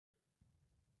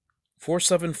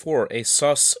474, a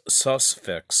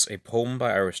suffix, a poem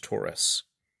by Irish Taurus.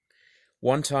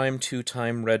 One time, two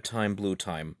time, red time, blue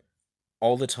time.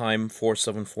 All the time,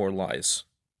 474 lies.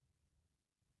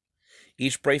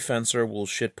 Each brave fencer will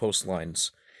shitpost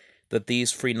lines, that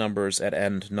these free numbers at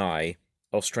end nigh,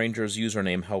 a stranger's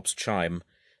username helps chime,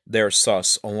 they're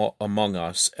sus among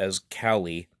us as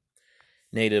Cali,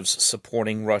 natives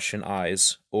supporting Russian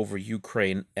eyes over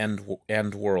Ukraine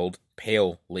and world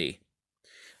palely.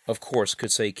 Of course,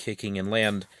 could say kicking in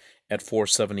land at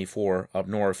 474 up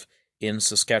north in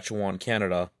Saskatchewan,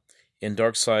 Canada, in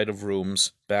dark side of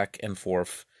rooms, back and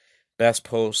forth, best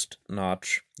post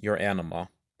notch, your anima,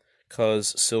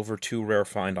 'cause silver too rare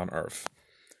find on earth.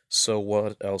 So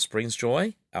what else brings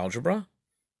joy? Algebra?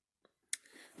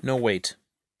 No, wait.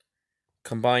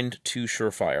 Combined to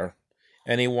surefire.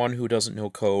 Anyone who doesn't know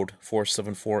code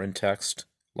 474 in text,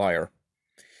 liar.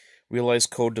 Realize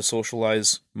code to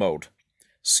socialize, mode.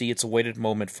 See its awaited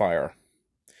moment, fire.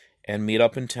 And meet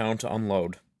up in town to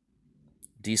unload.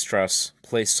 Destress,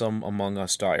 play some among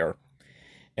us dire.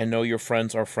 And know your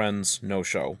friends are friends, no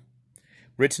show.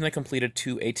 Written and completed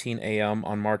 2:18 a.m.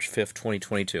 on March 5th,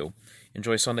 2022.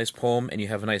 Enjoy Sunday's poem, and you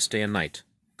have a nice day and night.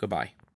 Goodbye.